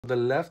The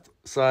left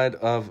side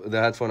of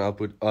the headphone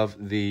output of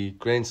the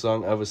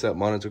Grainsong avocet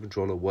monitor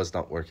controller was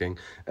not working,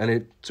 and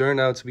it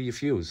turned out to be a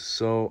fuse.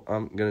 So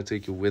I'm gonna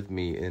take you with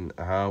me in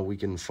how we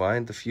can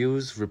find the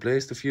fuse,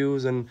 replace the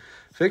fuse, and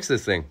fix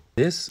this thing.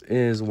 This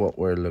is what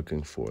we're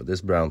looking for, this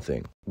brown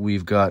thing.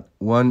 We've got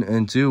 1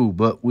 and 2,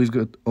 but we've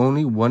got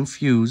only 1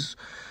 fuse,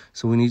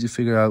 so we need to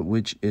figure out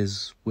which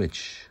is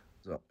which.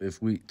 So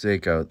if we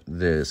take out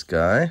this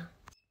guy,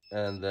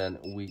 and then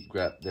we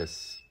grab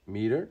this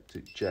meter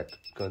to check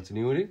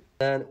continuity,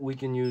 and we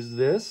can use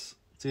this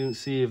to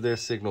see if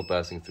there's signal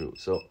passing through.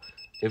 So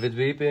if it's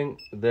beeping,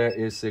 there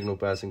is signal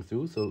passing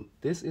through, so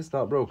this is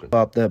not broken.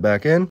 Pop that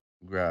back in,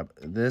 grab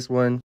this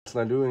one. It's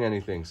not doing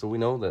anything, so we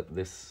know that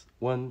this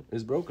one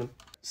is broken.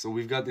 So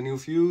we've got the new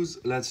fuse.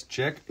 Let's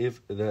check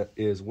if that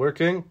is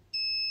working.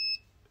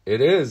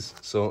 It is,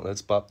 so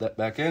let's pop that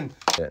back in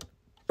and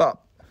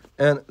pop,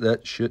 and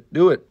that should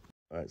do it.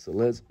 All right, so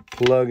let's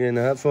plug in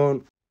the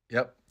headphone.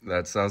 Yep,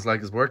 that sounds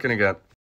like it's working again.